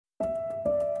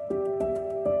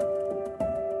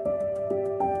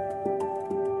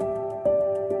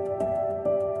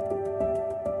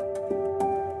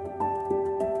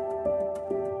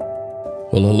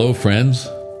Well, hello, friends.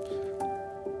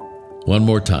 One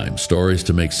more time, stories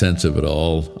to make sense of it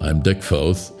all. I'm Dick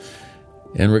Foth,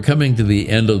 and we're coming to the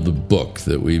end of the book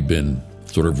that we've been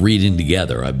sort of reading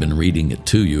together. I've been reading it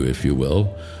to you, if you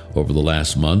will, over the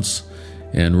last months,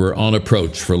 and we're on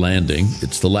approach for landing.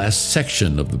 It's the last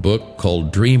section of the book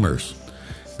called Dreamers.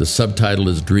 The subtitle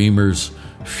is Dreamers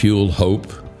Fuel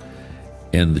Hope,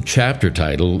 and the chapter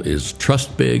title is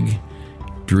Trust Big,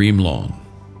 Dream Long.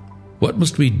 What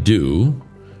must we do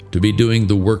to be doing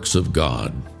the works of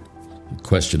God? The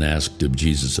question asked of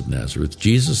Jesus of Nazareth.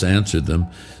 Jesus answered them,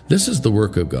 "This is the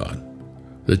work of God,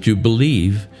 that you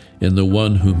believe in the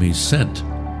one whom he sent."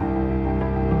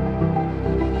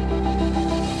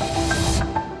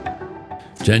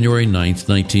 January 9th,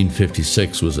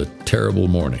 1956 was a terrible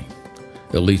morning.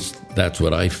 At least that's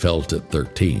what I felt at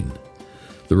 13.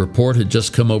 The report had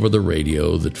just come over the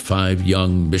radio that 5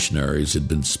 young missionaries had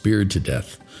been speared to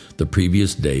death the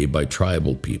previous day by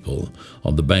tribal people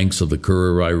on the banks of the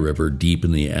Curaray River deep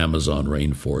in the Amazon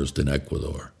rainforest in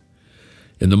Ecuador.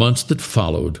 In the months that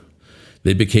followed,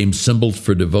 they became symbols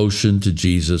for devotion to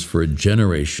Jesus for a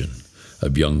generation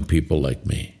of young people like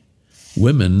me.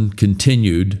 Women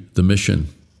continued the mission.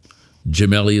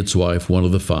 Jim Elliot's wife, one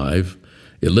of the 5,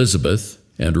 Elizabeth,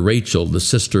 and Rachel, the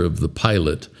sister of the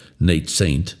pilot, Nate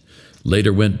Saint,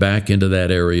 later went back into that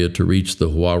area to reach the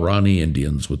Huaorani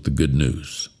Indians with the good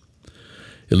news.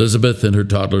 Elizabeth and her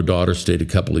toddler daughter stayed a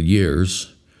couple of years.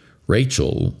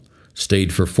 Rachel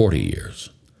stayed for 40 years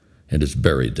and is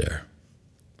buried there.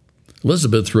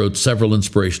 Elizabeth wrote several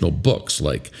inspirational books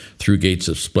like Through Gates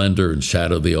of Splendor and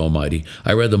Shadow of the Almighty.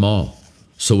 I read them all.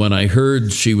 So when I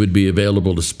heard she would be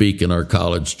available to speak in our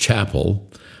college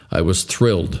chapel, I was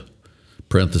thrilled.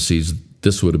 Parentheses,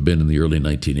 this would have been in the early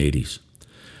 1980s.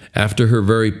 After her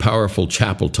very powerful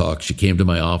chapel talk, she came to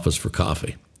my office for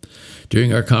coffee.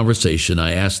 During our conversation,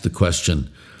 I asked the question,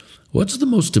 "What's the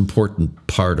most important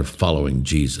part of following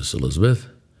Jesus, Elizabeth?"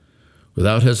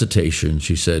 Without hesitation,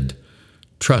 she said,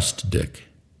 "Trust, Dick."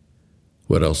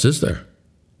 What else is there?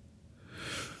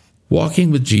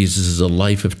 Walking with Jesus is a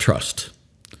life of trust.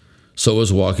 So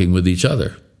is walking with each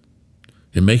other.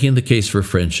 In making the case for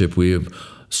friendship, we have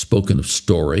spoken of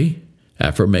story,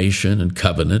 affirmation, and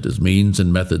covenant as means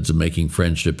and methods of making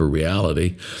friendship a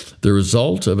reality. The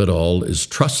result of it all is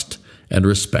trust and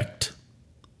respect.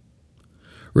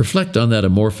 Reflect on that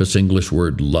amorphous English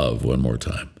word love one more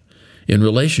time. In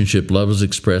relationship, love is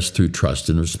expressed through trust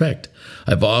and respect.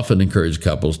 I've often encouraged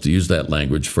couples to use that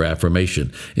language for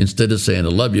affirmation. Instead of saying, "I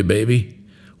love you, baby,"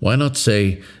 why not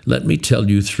say, "Let me tell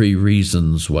you 3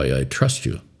 reasons why I trust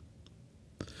you"?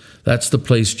 That's the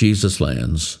place Jesus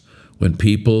lands when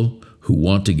people who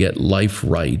want to get life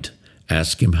right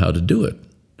ask him how to do it.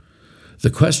 The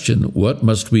question, what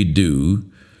must we do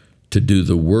to do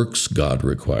the works God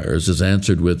requires, is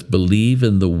answered with believe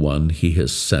in the one he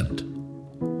has sent.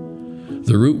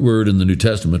 The root word in the New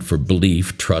Testament for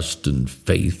belief, trust, and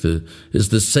faith is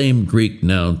the same Greek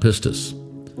noun pistis.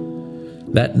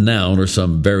 That noun, or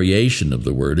some variation of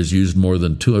the word, is used more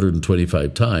than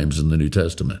 225 times in the New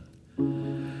Testament.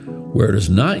 Where it is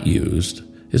not used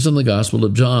is in the Gospel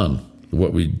of John,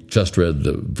 what we just read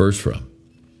the verse from,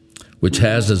 which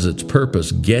has as its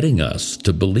purpose getting us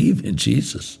to believe in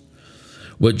Jesus.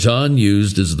 What John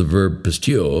used is the verb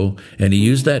pisteuo, and he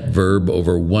used that verb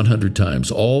over 100 times.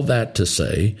 All that to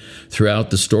say, throughout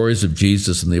the stories of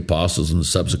Jesus and the apostles and the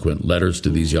subsequent letters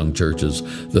to these young churches,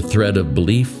 the thread of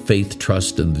belief, faith,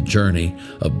 trust, and the journey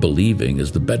of believing is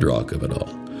the bedrock of it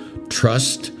all.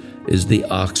 Trust is the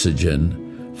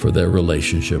oxygen for their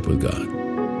relationship with God.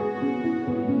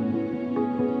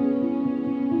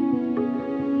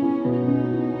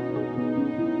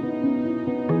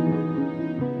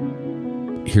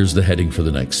 Here's the heading for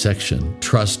the next section.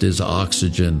 Trust is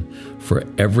oxygen for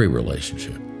every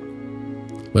relationship.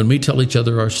 When we tell each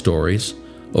other our stories,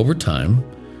 over time,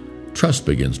 trust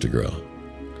begins to grow.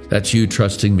 That's you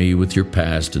trusting me with your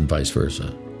past and vice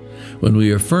versa. When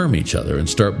we affirm each other and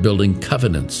start building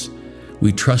covenants,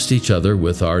 we trust each other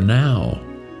with our now.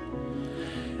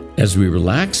 As we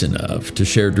relax enough to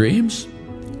share dreams,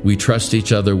 we trust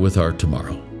each other with our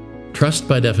tomorrow. Trust,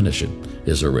 by definition,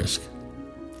 is a risk.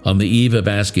 On the eve of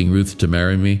asking Ruth to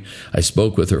marry me, I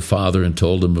spoke with her father and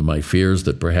told him of my fears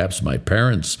that perhaps my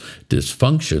parents'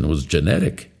 dysfunction was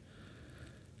genetic.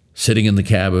 Sitting in the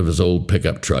cab of his old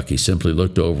pickup truck, he simply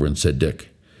looked over and said, "Dick,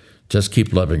 just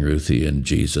keep loving Ruthie and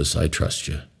Jesus, I trust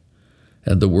you."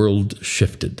 And the world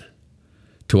shifted.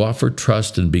 To offer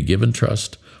trust and be given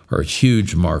trust are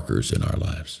huge markers in our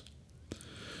lives.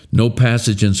 No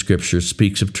passage in Scripture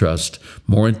speaks of trust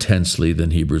more intensely than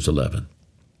Hebrews 11.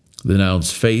 The nouns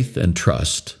faith and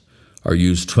trust are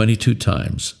used 22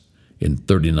 times in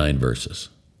 39 verses.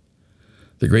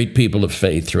 The great people of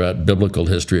faith throughout biblical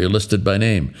history are listed by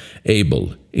name: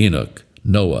 Abel, Enoch,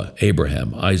 Noah,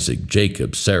 Abraham, Isaac,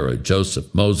 Jacob, Sarah,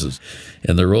 Joseph, Moses.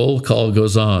 And the roll call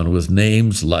goes on with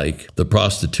names like the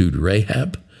prostitute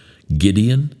Rahab,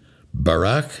 Gideon,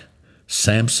 Barak,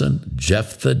 Samson,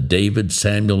 Jephthah, David,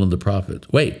 Samuel, and the prophets.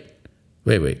 Wait.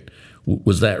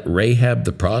 Was that Rahab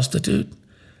the prostitute?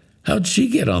 How'd she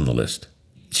get on the list?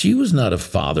 She was not a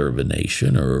father of a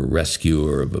nation or a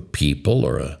rescuer of a people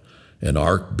or an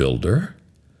ark builder.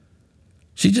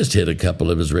 She just hid a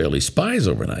couple of Israeli spies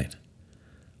overnight.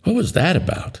 What was that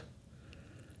about?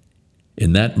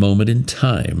 In that moment in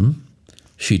time,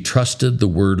 she trusted the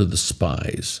word of the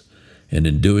spies, and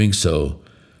in doing so,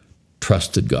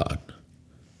 trusted God.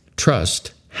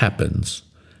 Trust happens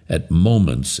at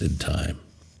moments in time.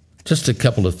 Just a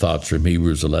couple of thoughts from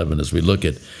Hebrews 11 as we look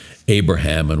at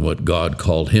Abraham and what God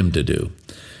called him to do.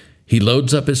 He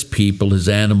loads up his people, his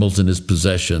animals, and his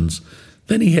possessions.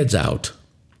 Then he heads out.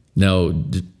 Now,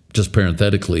 just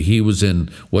parenthetically, he was in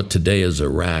what today is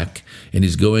Iraq, and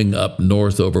he's going up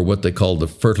north over what they call the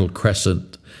Fertile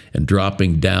Crescent and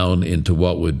dropping down into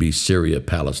what would be Syria,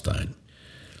 Palestine.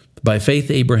 By faith,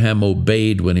 Abraham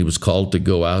obeyed when he was called to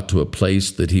go out to a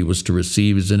place that he was to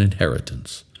receive as an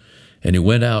inheritance, and he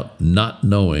went out not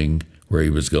knowing where he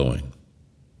was going.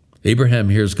 Abraham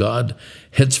hears God,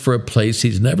 heads for a place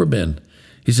he's never been.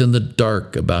 He's in the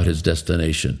dark about his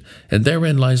destination, and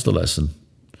therein lies the lesson.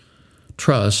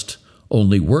 Trust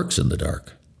only works in the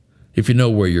dark. If you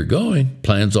know where you're going,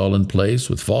 plans all in place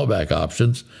with fallback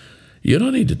options, you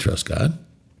don't need to trust God.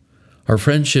 Our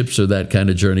friendships are that kind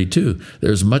of journey too.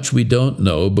 There's much we don't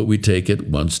know, but we take it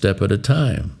one step at a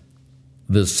time.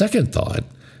 The second thought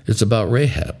is about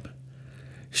Rahab.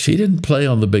 She didn't play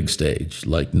on the big stage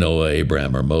like Noah,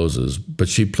 Abraham, or Moses, but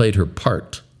she played her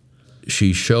part.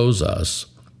 She shows us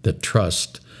that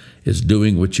trust is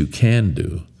doing what you can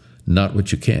do, not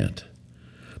what you can't.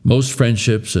 Most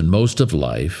friendships and most of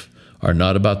life are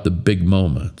not about the big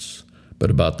moments,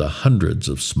 but about the hundreds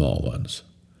of small ones.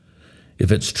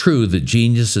 If it's true that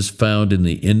genius is found in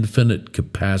the infinite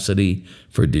capacity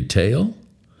for detail,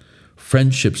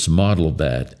 friendships model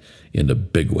that in a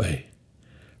big way.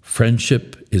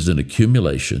 Friendship is an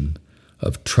accumulation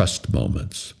of trust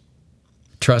moments.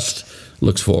 Trust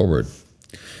looks forward.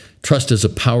 Trust is a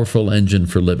powerful engine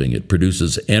for living. It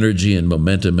produces energy and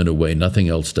momentum in a way nothing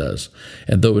else does.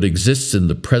 And though it exists in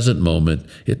the present moment,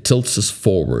 it tilts us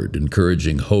forward,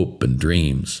 encouraging hope and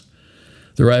dreams.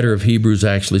 The writer of Hebrews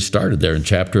actually started there in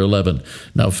chapter 11.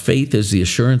 Now, faith is the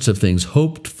assurance of things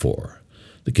hoped for,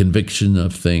 the conviction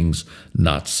of things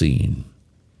not seen.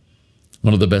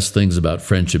 One of the best things about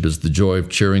friendship is the joy of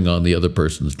cheering on the other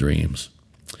person's dreams.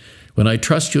 When I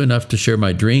trust you enough to share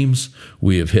my dreams,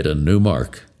 we have hit a new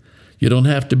mark. You don't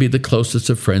have to be the closest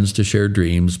of friends to share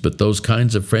dreams, but those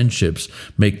kinds of friendships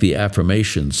make the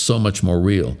affirmations so much more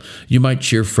real. You might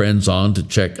cheer friends on to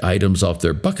check items off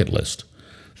their bucket list,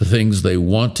 the things they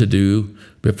want to do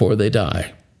before they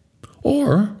die.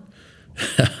 Or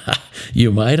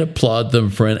you might applaud them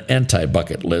for an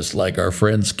anti-bucket list like our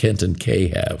friends Kent and Kay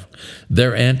have.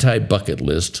 Their anti-bucket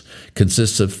list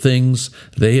consists of things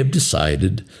they have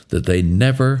decided that they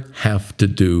never have to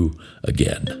do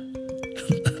again.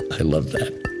 I love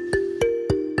that.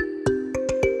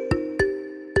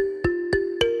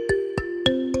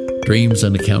 Dreams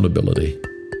and accountability.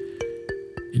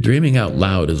 Dreaming out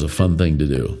loud is a fun thing to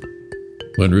do.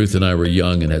 When Ruth and I were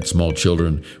young and had small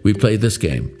children, we played this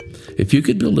game. If you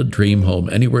could build a dream home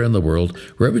anywhere in the world,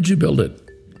 where would you build it?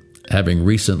 Having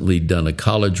recently done a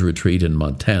college retreat in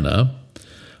Montana,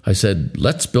 I said,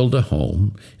 let's build a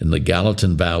home in the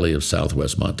Gallatin Valley of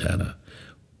southwest Montana.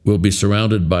 We'll be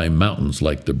surrounded by mountains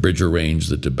like the Bridger Range,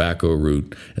 the Tobacco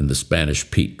Route, and the Spanish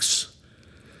Peaks.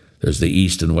 There's the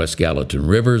East and West Gallatin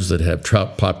Rivers that have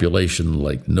trout population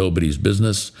like nobody's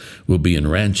business. We'll be in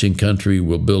ranching country.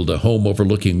 We'll build a home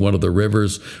overlooking one of the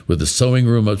rivers with a sewing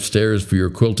room upstairs for your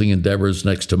quilting endeavors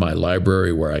next to my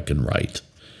library where I can write.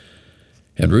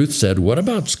 And Ruth said, what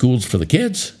about schools for the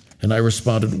kids? And I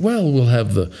responded, well, we'll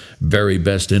have the very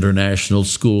best international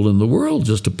school in the world,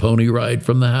 just a pony ride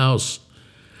from the house.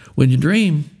 When you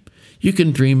dream, you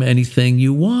can dream anything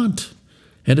you want,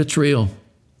 and it's real.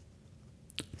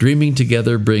 Dreaming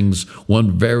together brings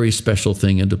one very special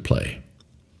thing into play: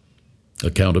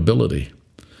 accountability.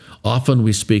 Often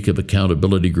we speak of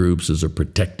accountability groups as a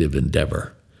protective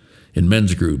endeavor. In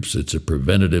men's groups, it's a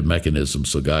preventative mechanism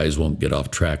so guys won't get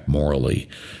off track morally.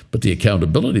 But the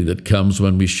accountability that comes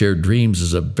when we share dreams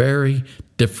is a very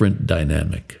different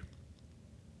dynamic.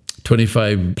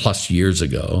 25 plus years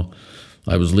ago,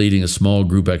 I was leading a small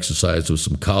group exercise with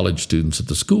some college students at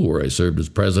the school where I served as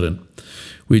president.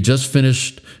 We just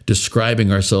finished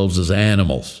describing ourselves as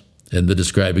animals and then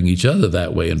describing each other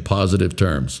that way in positive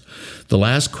terms. The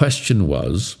last question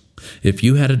was, if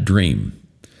you had a dream,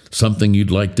 something you'd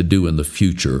like to do in the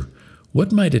future,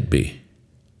 what might it be?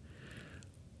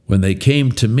 When they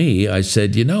came to me, I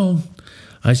said,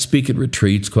 I speak at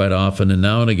retreats quite often, and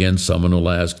now and again someone will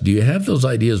ask, do you have those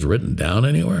ideas written down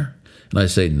anywhere? And I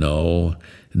say, no.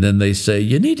 And then they say,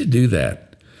 you need to do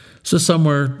that. So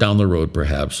somewhere down the road,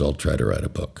 perhaps, I'll try to write a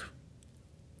book.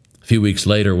 A few weeks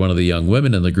later, one of the young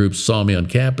women in the group saw me on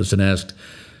campus and asked,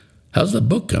 how's the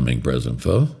book coming, President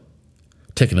Foe?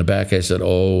 Taken aback, I said,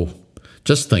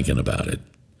 just thinking about it.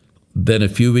 Then a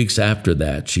few weeks after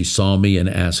that, she saw me and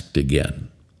asked again.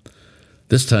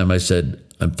 This time I said,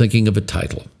 I'm thinking of a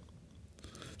title.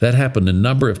 That happened a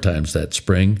number of times that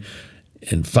spring.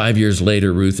 And 5 years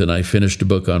later, Ruth and I finished a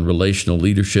book on relational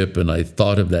leadership, and I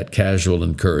thought of that casual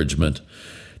encouragement.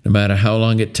 No matter how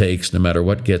long it takes, no matter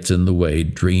what gets in the way,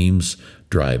 dreams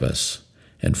drive us,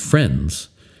 and friends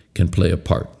can play a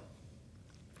part.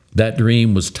 That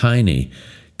dream was tiny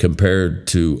compared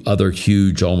to other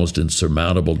huge, almost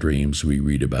insurmountable dreams we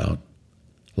read about,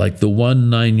 like the one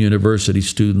 9 university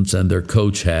students and their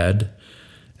coach had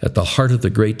at the heart of the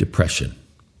Great Depression.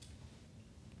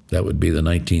 That would be the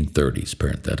 1930s,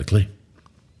 parenthetically.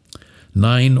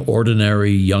 9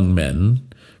 ordinary young men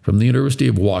from the University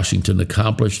of Washington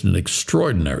accomplished an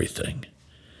extraordinary thing.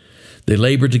 They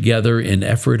labored together in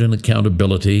effort and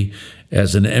accountability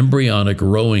as an embryonic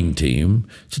rowing team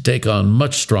to take on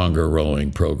much stronger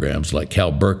rowing programs like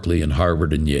Cal Berkeley and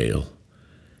Harvard and Yale.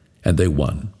 And they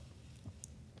won.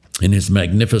 In his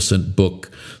magnificent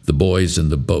book, The Boys in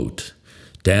the Boat,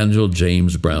 Daniel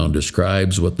James Brown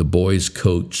describes what the boys'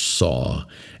 coach saw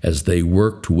as they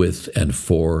worked with and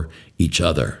for each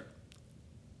other.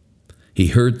 He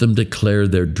heard them declare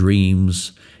their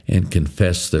dreams and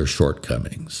confess their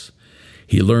shortcomings.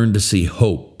 He learned to see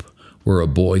hope where a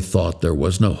boy thought there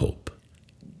was no hope.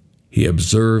 He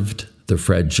observed the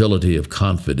fragility of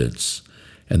confidence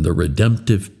and the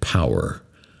redemptive power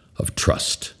of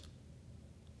trust.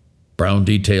 Brown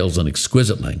details in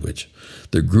exquisite language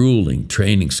the grueling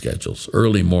training schedules,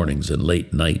 early mornings and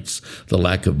late nights, the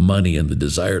lack of money and the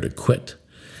desire to quit.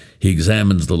 He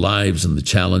examines the lives and the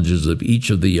challenges of each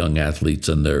of the young athletes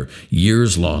and their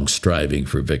years-long striving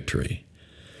for victory.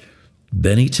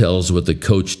 Then he tells what the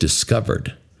coach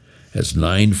discovered as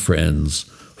 9 friends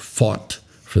fought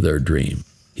for their dream.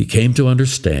 He came to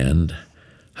understand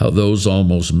how those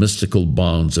almost mystical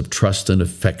bonds of trust and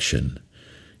affection,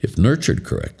 if nurtured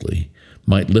correctly,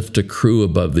 might lift a crew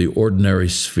above the ordinary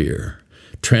sphere,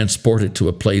 transport it to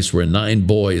a place where 9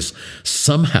 boys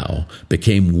somehow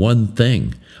became one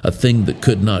thing, a thing that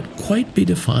could not quite be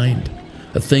defined,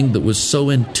 a thing that was so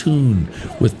in tune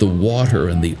with the water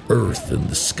and the earth and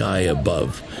the sky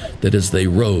above that as they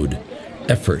rowed,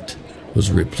 effort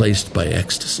was replaced by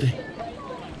ecstasy.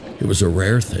 It was a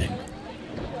rare thing,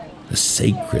 a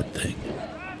sacred thing,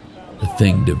 a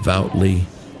thing devoutly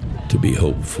to be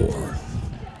hoped for.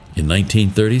 In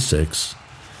 1936,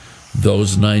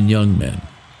 those 9 young men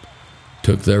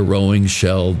took their rowing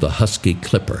shell, the Husky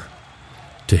Clipper,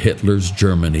 to Hitler's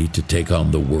Germany to take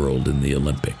on the world in the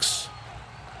Olympics.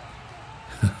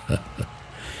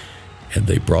 And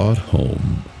they brought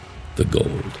home the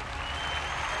gold.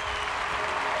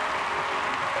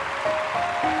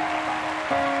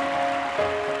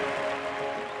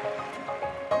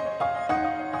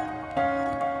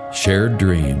 Shared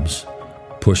dreams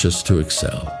push us to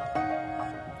excel.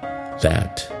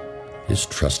 That is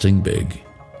trusting big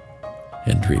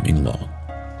and dreaming long.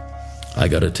 I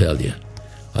got to tell you,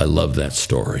 I love that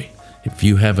story. If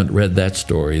you haven't read that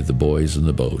story, The Boys in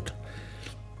the Boat,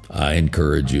 I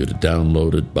encourage you to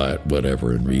download it, buy it,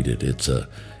 whatever, and read it. It's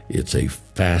a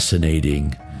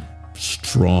fascinating,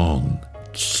 strong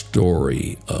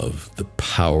story of the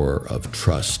power of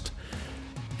trust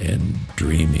and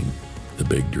dreaming the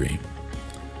big dream.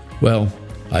 Well,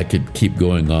 I could keep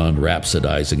going on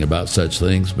rhapsodizing about such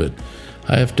things, but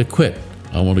I have to quit.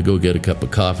 I want to go get a cup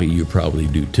of coffee. You probably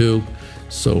do too.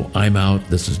 So I'm out.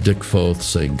 This is Dick Foth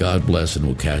saying God bless, and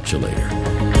we'll catch you later.